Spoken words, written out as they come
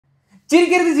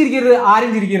ചിരിക്കരുത് ആരും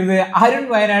ചിരിക്കരുത്. അരുൺ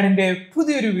വയനാടിന്റെ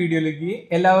പുതിയൊരു വീഡിയോയിലേക്ക്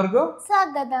എല്ലാവർക്കും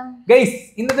സ്വാഗതം. ഗൈസ്,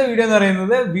 ഇന്നത്തെ വീഡിയോ എന്ന്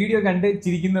പറയുന്നത് വീഡിയോ കണ്ട്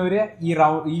ചിരിക്കുന്നവര് ഈ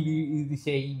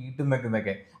വീട്ടിൽ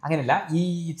നിൽക്കുന്നൊക്കെ അങ്ങനെയല്ല, ഈ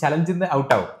ചലഞ്ചിൽ നിന്ന്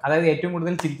ഔട്ടാവും. അതായത് ഏറ്റവും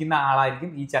കൂടുതൽ ചിരിക്കുന്ന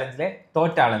ആളായിരിക്കും ഈ ചലഞ്ചിലെ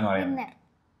തോറ്റ ആളെന്ന് പറയുന്നത്.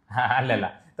 അല്ലല്ല,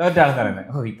 തോറ്റ ആളെന്ന്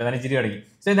പറയുന്നത്. ഇപ്പൊ തന്നെ ചിരി തുടങ്ങി.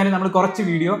 സോ എന്തായാലും നമ്മൾ കുറച്ച്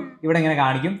വീഡിയോ ഇവിടെ ഇങ്ങനെ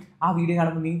കാണിക്കും. ആ വീഡിയോ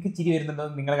കാണുമ്പോൾ നിങ്ങൾക്ക് ചിരി വരുന്നുണ്ടോ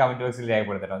നിങ്ങൾ കമന്റ് ബോക്സിൽ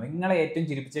രേഖപ്പെടുത്തണം. നിങ്ങളെ ഏറ്റവും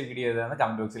ചിരിപ്പിച്ച വീഡിയോ ഏതാണെന്ന്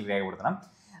കമന്റ് ബോക്സിൽ രേഖപ്പെടുത്തണം.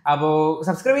 അപ്പോൾ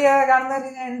സബ്സ്ക്രൈബ് ചെയ്യാതെ കാണുന്നവർ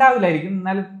ഉണ്ടാവില്ലായിരിക്കും,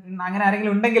 എന്നാലും അങ്ങനെ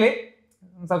ആരെങ്കിലും ഉണ്ടെങ്കിൽ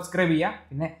സബ്സ്ക്രൈബ് ചെയ്യുക.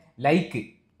 പിന്നെ ലൈക്ക്,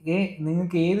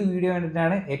 നിങ്ങൾക്ക് ഏത് വീഡിയോ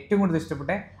കണ്ടിട്ടാണ് ഏറ്റവും കൂടുതൽ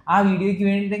ഇഷ്ടപ്പെട്ടത് ആ വീഡിയോയ്ക്ക്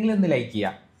വേണ്ടിയിട്ടെങ്കിലും ഒന്ന് ലൈക്ക്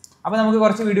ചെയ്യുക. അപ്പോൾ നമുക്ക്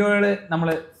കുറച്ച് വീഡിയോകൾ നമ്മൾ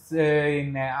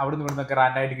പിന്നെ അവിടെ നിന്ന് ഇവിടുന്നൊക്കെ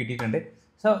റാൻഡായിട്ട് കിട്ടിയിട്ടുണ്ട്.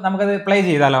 സോ നമുക്കത് പ്ലേ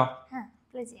ചെയ്താലോ?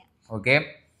 ഓക്കെ,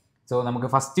 സോ നമുക്ക്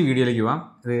ഫസ്റ്റ് വീഡിയോയിലേക്ക് പോവാം.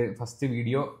 ഇത് ഫസ്റ്റ്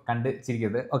വീഡിയോ കണ്ട്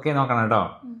ചിരിക്കരുത്. ഓക്കെ, നോക്കണം കേട്ടോ.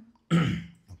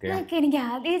 ഓക്കെ, എനിക്ക്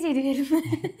ആദ്യം ചിരി വരുന്നു.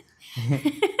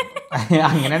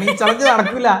 അങ്ങനെയാണെങ്കിൽ ചലഞ്ച്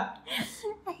നടക്കില്ല.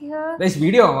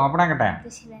 Video open ആക്കട്ടെ.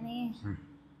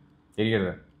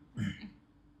 ചിരിക്കരുത്,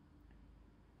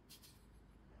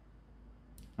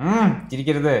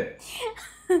 ചിരിക്കരുത്.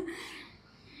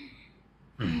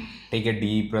 Take A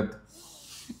deep breath.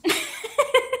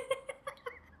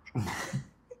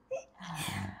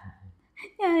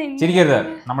 ചിരിക്കരുത്,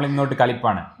 നമ്മൾ ഇന്നോട്ട്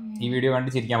കളിപ്പാണ്. ഈ വീഡിയോ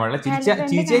കണ്ട് ചിരിക്കാൻ പാടില്ല.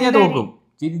 ചിരിച്ചു കഴിഞ്ഞാൽ തോക്കും.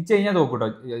 ചിരിച്ചു കഴിഞ്ഞാൽ തോക്കും കേട്ടോ.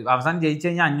 അവസാനം ജയിച്ചു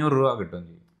കഴിഞ്ഞാൽ 500 രൂപ കിട്ടും.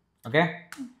 ഓക്കെ,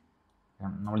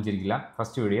 നമ്മൾ ചിരിക്കില്ല.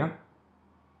 ഫസ്റ്റ് വീഡിയോ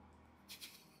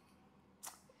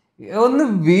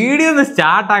ഒന്ന്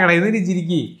സ്റ്റാർട്ട് ആക്കട്ടെ, എന്നിട്ട്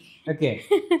ചിരിക്കി. ഓക്കെ,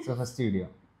 സോ ഫസ്റ്റ് വീഡിയോ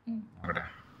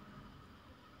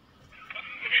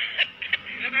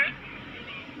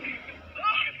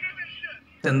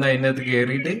എന്താ അതിൻ്റെ അകത്ത്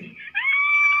കേറിയിട്ട്?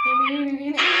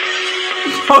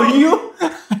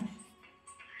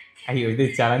 അയ്യോ, ഇത്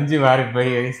ചലഞ്ച്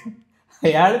മാറിപ്പോയി.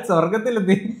 അയാൾ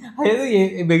സ്വർഗത്തിലെത്തി. അതായത്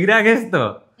ബഹിരാകാശത്തോ?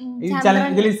 ഈ ചലഞ്ച്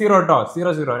ഇതിൽ 0 കേട്ടോ.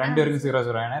 0-0 രണ്ടുപേർക്കും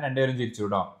 0-0 ആണ്. രണ്ടുപേരും ചിരിച്ചു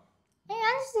കേട്ടോ.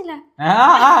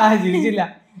 ചിരിച്ചില്ല,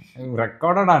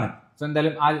 റെക്കോർഡാണ്. സോ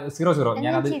എന്തായാലും 0-0.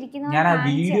 ഞാൻ ആ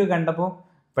വീഡിയോ കണ്ടപ്പോ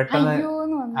പെട്ടെന്ന്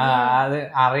അത്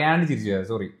അറിയാണ്ട് ചിരിച്ചു.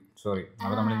 സോറി.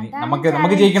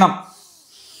 നമുക്ക് ജയിക്കണം.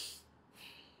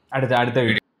 അടുത്ത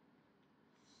വീഡിയോ.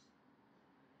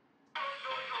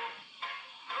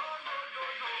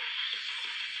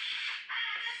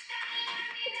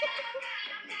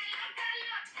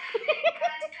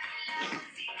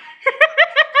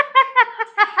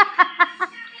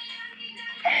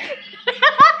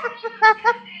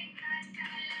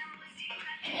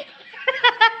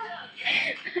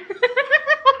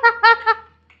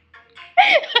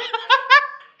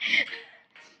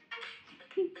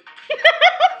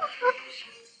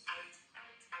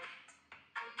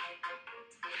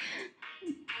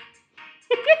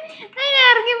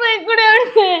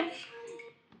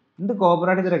 എന്ത്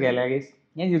കോപ്പറേറ്റ് ഇതൊക്കെ അല്ലേ ഗൈസ്?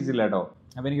 ഞാൻ ചിരിച്ചില്ല കേട്ടോ.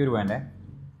 അപ്പൊ എനിക്കൊരു പോയിന്റ്.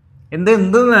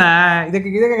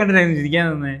 ഇതൊക്കെ കണ്ടിട്ടായിരുന്നു ചിരിക്കാൻ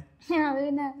തന്നെ.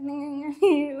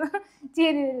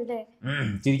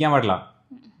 ചിരിക്കാൻ പാടില്ല.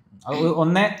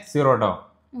 1-0 കേട്ടോ.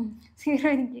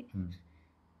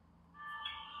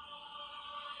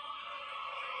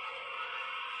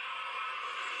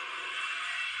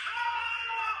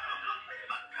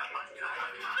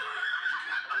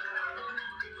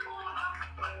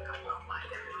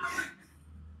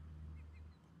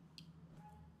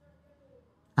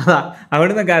 അതാ അവിടെ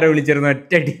നിന്നൊക്കെ ആരോ വിളിച്ചിരുന്നു,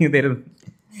 ഒറ്റ അടിങ്ങി തരുന്നു.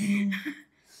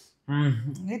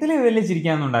 ഇതില് വലിയ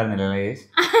ചിരിക്കാനൊന്നും ഉണ്ടായിരുന്നില്ല.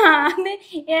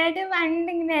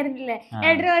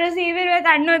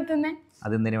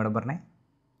 അതെന്തിനാ ഇവിടെ പറഞ്ഞേ?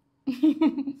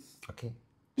 ഓക്കെ,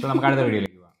 നമുക്ക് അടുത്ത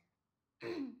വീഡിയോയിലേക്ക് പോവാം.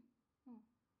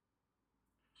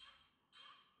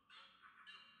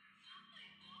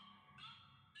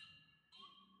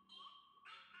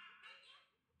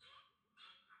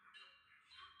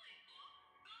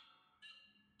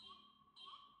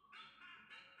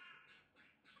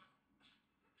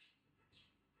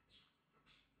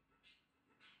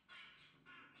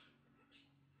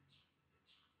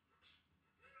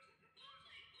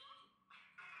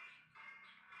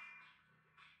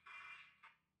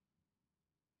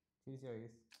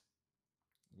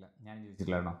 ഇല്ല, ഞാൻ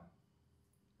ചിരിച്ചിട്ടില്ല കേട്ടോ.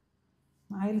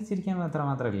 അതിൽ ചിരിക്കാൻ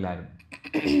മാത്രം ഇല്ലാരും.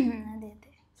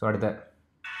 സോ അടുത്ത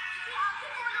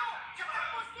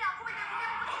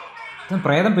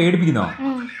പ്രേതം പേടിപ്പിക്കുന്നോ?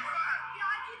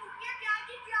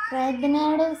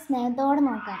 പ്രേതത്തിനോട് സ്നേഹത്തോടെ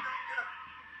നോക്കാം.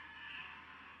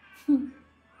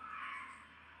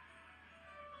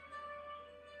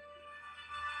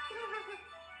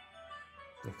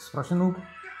 എക്സ്പ്രഷൻ നോക്ക്.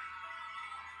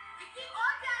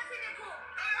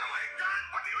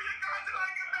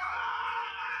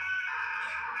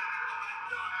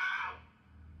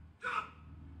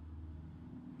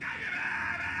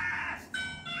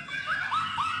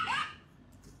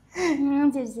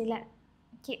 ചിരിച്ചില്ല.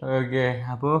 ഓക്കെ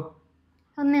അപ്പോൾ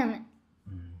ഒന്നേ ഒന്ന്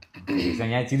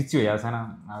ഞാൻ ചിരിച്ചു പോയി അവസാനം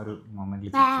ആ ഒരു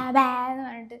മൊമെന്റിൽ.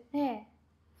 പറഞ്ഞിട്ട്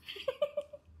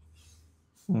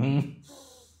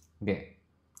okay,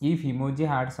 if emoji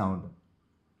had sound.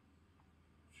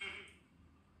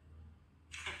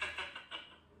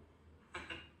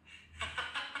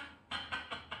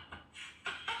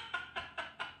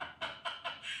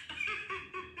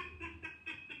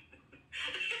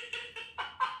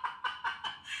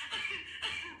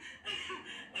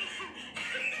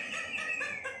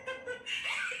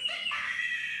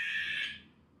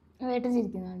 വേട്ട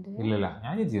ചിരിക്കുന്നുണ്ട്. ഇല്ലല്ല,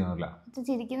 ഞാൻ ചിരിക്കുന്നില്ല.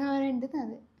 ചിരിക്കുന്നവരുണ്ട്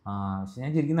അത്. ആ പക്ഷെ ഞാൻ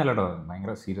ചിരിക്കുന്നില്ല കേട്ടോ,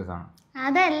 ഭയങ്കര സീരിയസ് ആണ്.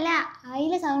 അതല്ല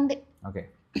അതിലെ സൗണ്ട്. ഓക്കെ,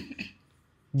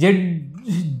 ജഡ്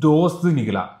ദോസ്ത്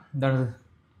നിഖില. എന്താണിത്?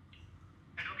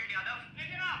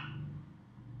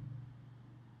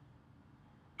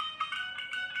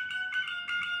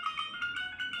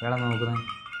 ഏടാ നോക്കുന്നത്?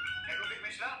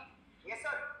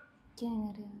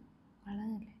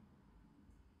 വളനല്ലേ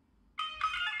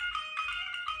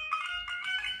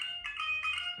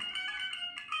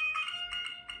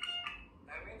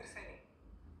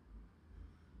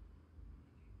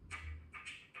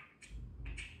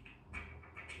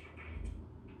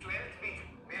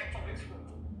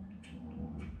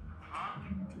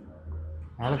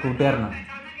അയാളെ കൂട്ടുകാരനാണ്.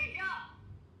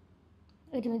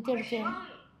 ഒരുമിച്ച് അടിച്ച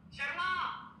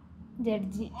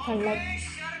ജഡ്ജി കള്ളൻ.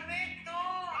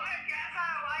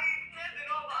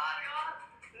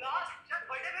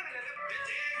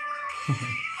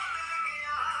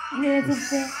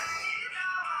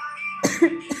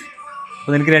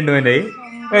 അപ്പൊ നിനക്ക് 2 പോയിന്റായി.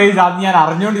 അത് ഞാൻ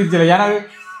അറിഞ്ഞോണ്ടിരിച്ചില്ല, ഞാനത്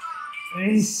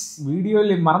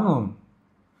വീഡിയോയിൽ മറന്നു പോകുന്നു.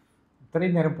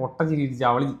 ഇത്രയും നേരം പൊട്ട ചിരിച്ച്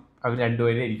അവർ 2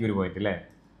 പേര്, എനിക്കൊരു പോയിന്റ് അല്ലേ?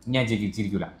 ഞാൻ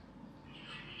ചിരിക്കൂല.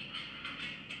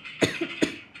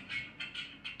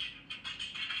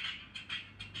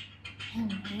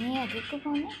 അതൊക്കെ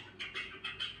പോന്നെ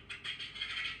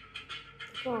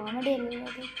കോമഡി അല്ലേ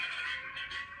അത്.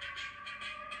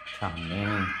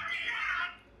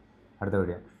 അടുത്ത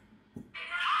വീഡിയോ.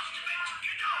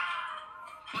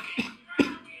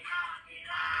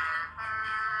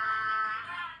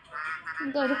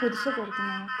 ഒരു കുരിശ്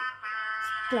കൊടുക്കുന്നു നമുക്ക്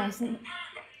ക്ലാസ്സിന്.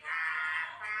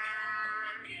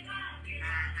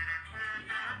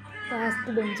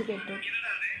 ലാസ്റ്റ് ബെഞ്ച് കെട്ടു.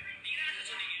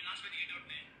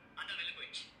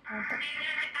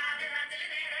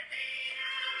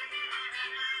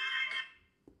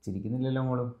 ചിരിക്കുന്നില്ലല്ലോ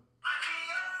മോള്.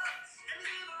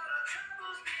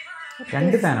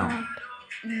 2 ഫാനോ?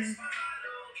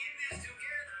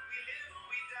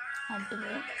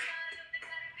 അടിപൊളി.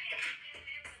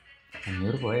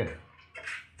 500 പോയോ?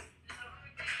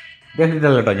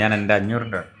 ഇതല്ലോ കേട്ടോ, ഞാൻ എൻ്റെ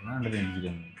 500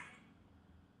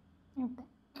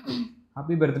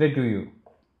 ഹാപ്പി ബർത്ത്ഡേ ടു യു.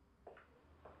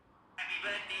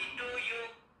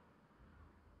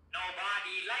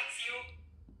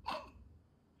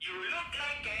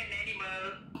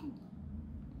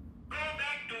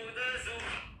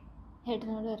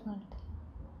 ഏട്ടനോട് പറഞ്ഞോട്ടെ.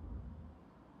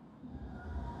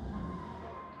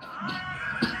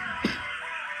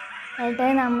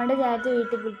 ഏട്ടായി നമ്മുടെ ചാറ്റ്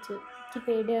വീട്ടിൽ പിടിച്ചു. എനിക്ക്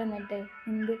പേടി വന്നിട്ട്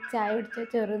എന്ത് ചായ കുടിച്ചോ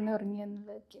ചെറുന്ന്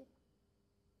ഉറങ്ങിയെന്നുള്ളതൊക്കെ.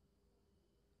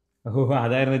 ഓ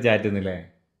അതായിരുന്നു ചാറ്റുന്നില്ലേ?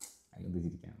 അതെന്ത്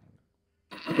ചിരിക്കാൻ.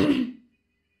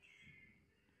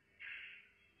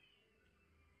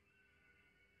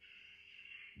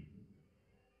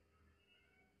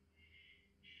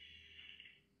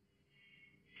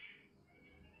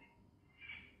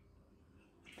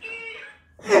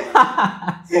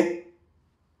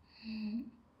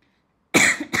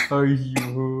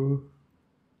 അയ്യോ,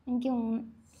 എനിക്ക്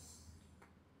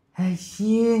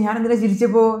ഞാനെന്തിനാ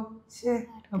ചിരിച്ചപ്പോ?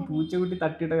 പൂച്ചക്കുട്ടി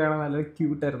തട്ടിയിട്ട് കാണാൻ നല്ല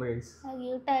ക്യൂട്ടായിരുന്നു.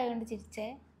 ക്യൂട്ടായോണ്ട് ചിരിച്ചേ.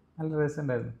 നല്ല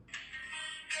രസമുണ്ടായിരുന്നു.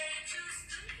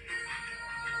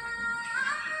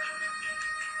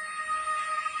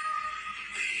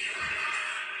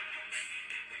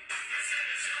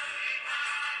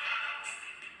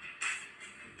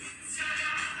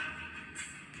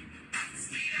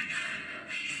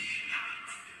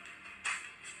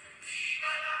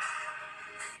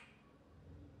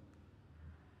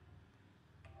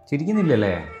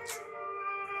 ചിരിക്കുന്നില്ലല്ലേ?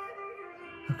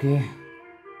 ഓക്കെ,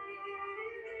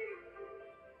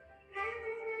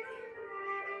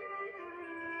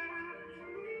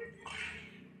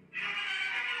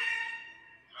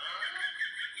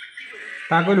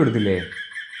 താക്കോൽ കൊടുത്തില്ലേ?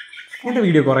 ഇങ്ങനത്തെ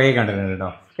വീഡിയോ കുറേ കണ്ടിട്ടുണ്ട് കേട്ടോ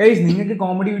ഗൈസ്. നിങ്ങൾക്ക്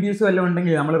കോമഡി വീഡിയോസ് വല്ലതും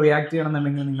ഉണ്ടെങ്കിൽ നമ്മൾ റിയാക്ട്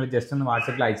ചെയ്യണമെന്നുണ്ടെങ്കിൽ നിങ്ങൾ ജസ്റ്റ് ഒന്ന്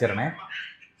വാട്സപ്പിൽ അയച്ചു തരണേ.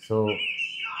 സോ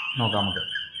നോക്കാം നമുക്ക്.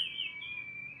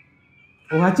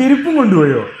 ഓ ആ ചെരുപ്പും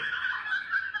കൊണ്ടുപോയോ?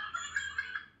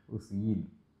 സീൻ.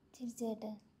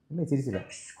 ഇല്ല ചിരിച്ചില്ല.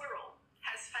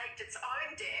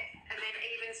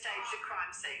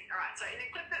 All right, so in a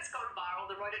clip that's gone viral,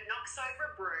 the rodent knocks over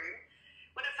a broom.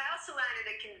 When it fails to land in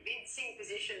a convincing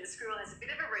position, the squirrel has a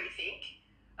bit of a rethink,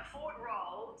 a forward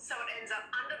roll, so it ends up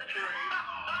under the broom.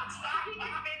 It's pretty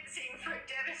convincing for a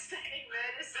devastating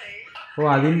murder scene. ഓ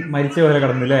അതിൽ മരിച്ച പോലെ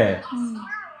കിടന്നില്ലേ?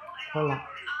 കൊള്ളാം.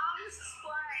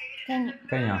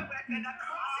 കഴിഞ്ഞോ?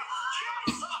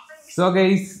 So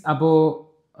guys, അപ്പോൾ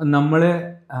നമ്മൾ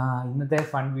ഇന്നത്തെ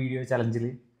fun video ചലഞ്ചിൽ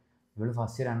ഇവള്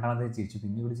first രണ്ടാമത്തെ ചിരിച്ചു,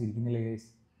 പിന്നെ ഇവള് ചിരിക്കുന്നില്ലേ ഗൈസ്?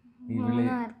 ഇവള്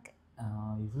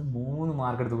 3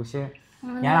 മാർക്ക് എടുത്തു. പക്ഷെ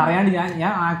ഞാൻ അറിയാണ്ട്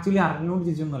ഞാൻ ആക്ച്വലി അറിഞ്ഞുകൊണ്ട്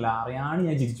ചിരിച്ചൊന്നുമല്ല, അറിയാണ്ട്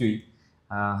ഞാൻ ചിരിച്ചുപോയി.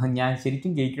 ഞാൻ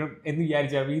ശരിക്കും ജയിക്കണം എന്ന്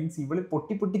വിചാരിച്ച മീൻസ് ഇവള്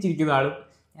പൊട്ടി പൊട്ടി ചിരിക്കുന്ന ആളും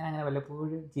ഞാൻ അങ്ങനെ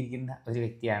വല്ലപ്പോഴും ചിരിക്കുന്ന ഒരു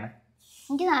വ്യക്തിയാണ്.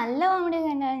 എനിക്ക് നല്ല കോമഡി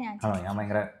കണ്ടാൽ ഞാൻ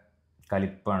ഭയങ്കര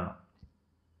കലിപ്പാണ്.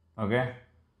 ഓക്കെ,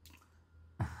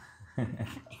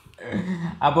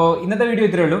 അപ്പോൾ ഇന്നത്തെ വീഡിയോ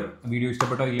ഇത്രയേ ഉള്ളൂ. വീഡിയോ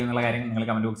ഇഷ്ടപ്പെട്ടോ ഇല്ലയോ എന്നുള്ള കാര്യം നിങ്ങൾ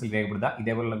കമൻറ്റ് ബോക്സിൽ രേഖപ്പെടുത്തുക.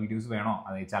 ഇതേപോലുള്ള വീഡിയോസ് വേണോ,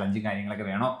 അതായത് ചലഞ്ചും കാര്യങ്ങളൊക്കെ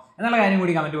വേണോ എന്നുള്ള കാര്യം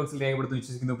കൂടി കമൻറ്റ് ബോക്സിൽ രേഖപ്പെടുത്തി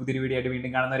വിശ്വസിക്കുന്നു. പുതിയൊരു വീഡിയോ ആയിട്ട്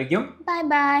വീണ്ടും കാണുന്നതായിരിക്കും. Bye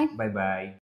bye. Bye bye.